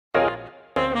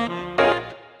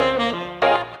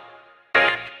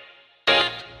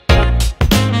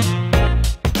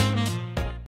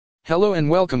Hello and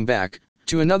welcome back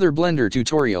to another Blender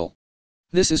tutorial.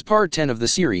 This is part 10 of the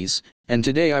series, and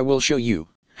today I will show you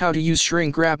how to use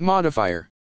Shrinkwrap Modifier.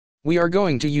 We are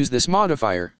going to use this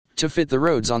modifier to fit the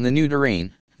roads on the new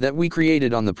terrain that we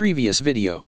created on the previous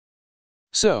video.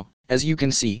 So, as you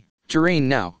can see, terrain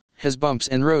now has bumps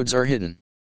and roads are hidden.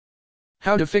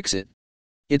 How to fix it?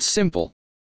 It's simple.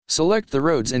 Select the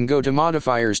roads and go to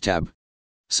Modifiers tab.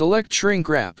 Select Shrink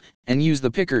Wrap, and use the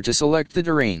picker to select the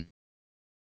terrain.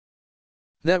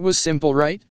 That was simple,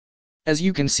 right? As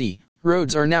you can see,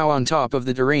 roads are now on top of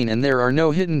the terrain and there are no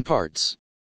hidden parts.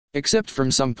 Except from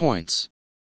some points.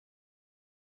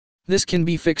 This can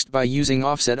be fixed by using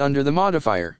offset under the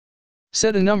modifier.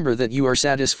 Set a number that you are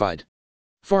satisfied.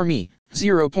 For me,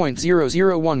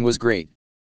 0.001 was great.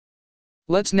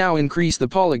 Let's now increase the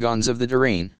polygons of the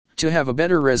terrain to have a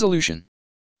better resolution.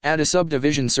 Add a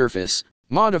subdivision surface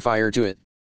modifier to it.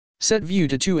 Set view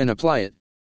to 2 and apply it.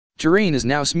 Terrain is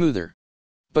now smoother.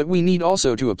 But we need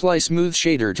also to apply smooth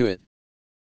shader to it.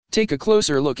 Take a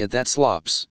closer look at that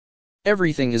slopes.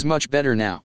 Everything is much better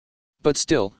now. But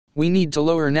still, we need to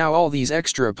lower now all these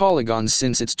extra polygons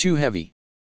since it's too heavy.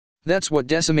 That's what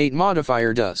Decimate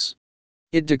Modifier does.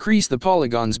 It decreases the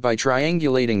polygons by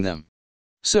triangulating them.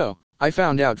 So, I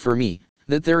found out for me,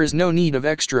 that there is no need of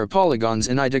extra polygons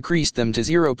and I decreased them to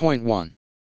 0.1.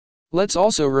 Let's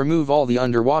also remove all the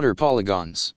underwater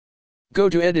polygons. Go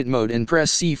to Edit mode and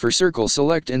press C for circle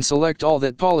select and select all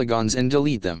that polygons and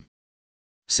delete them.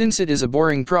 Since it is a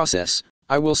boring process,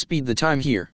 I will speed the time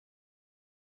here.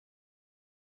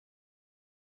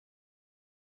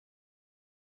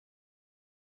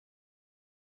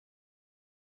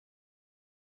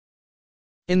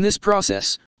 In this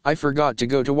process, I forgot to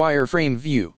go to wireframe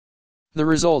view. The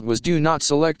result was do not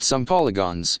select some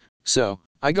polygons, so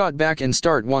I got back and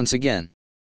start once again.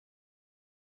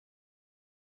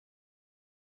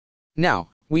 Now,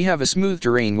 we have a smooth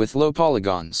terrain with low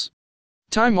polygons.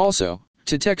 Time also,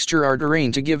 to texture our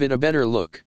terrain to give it a better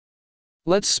look.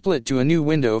 Let's split to a new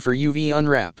window for UV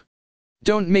unwrap.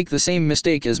 Don't make the same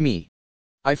mistake as me.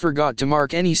 I forgot to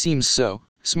mark any seams so,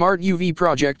 Smart UV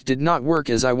project did not work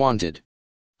as I wanted.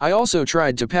 I also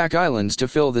tried to pack islands to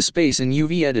fill the space in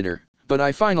UV editor, but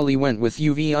I finally went with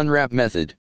UV unwrap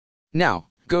method. Now,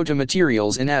 go to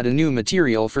materials and add a new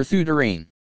material for through terrain.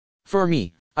 For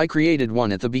me, I created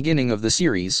one at the beginning of the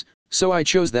series, so I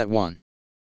chose that one.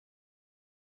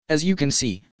 As you can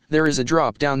see, there is a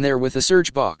drop down there with a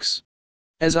search box.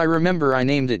 As I remember, I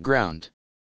named it ground.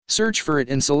 Search for it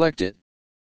and select it.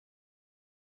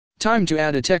 Time to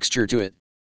add a texture to it.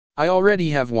 I already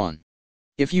have one.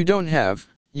 If you don't have,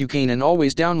 you can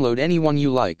always download any one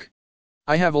you like.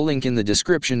 I have a link in the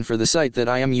description for the site that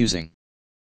I am using.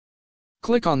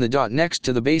 Click on the dot next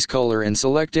to the base color and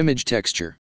select image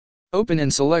texture. Open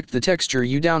and select the texture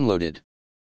you downloaded.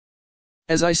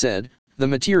 As I said, the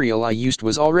material I used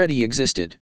was already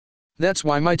existed. That's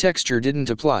why my texture didn't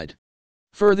applied.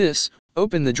 For this,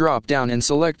 open the drop down and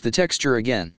select the texture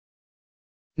again.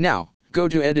 Now, go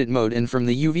to edit mode and from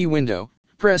the UV window,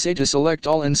 press A to select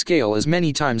all and scale as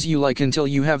many times you like until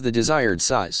you have the desired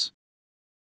size.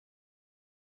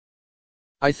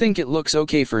 I think it looks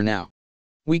okay for now.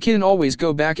 We can always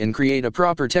go back and create a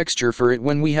proper texture for it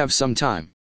when we have some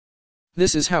time.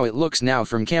 This is how it looks now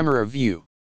from camera view.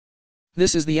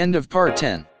 This is the end of part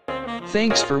 10.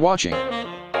 Thanks for watching.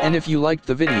 And if you liked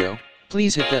the video,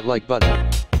 please hit that like button.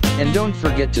 And don't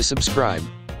forget to subscribe.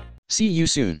 See you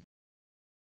soon.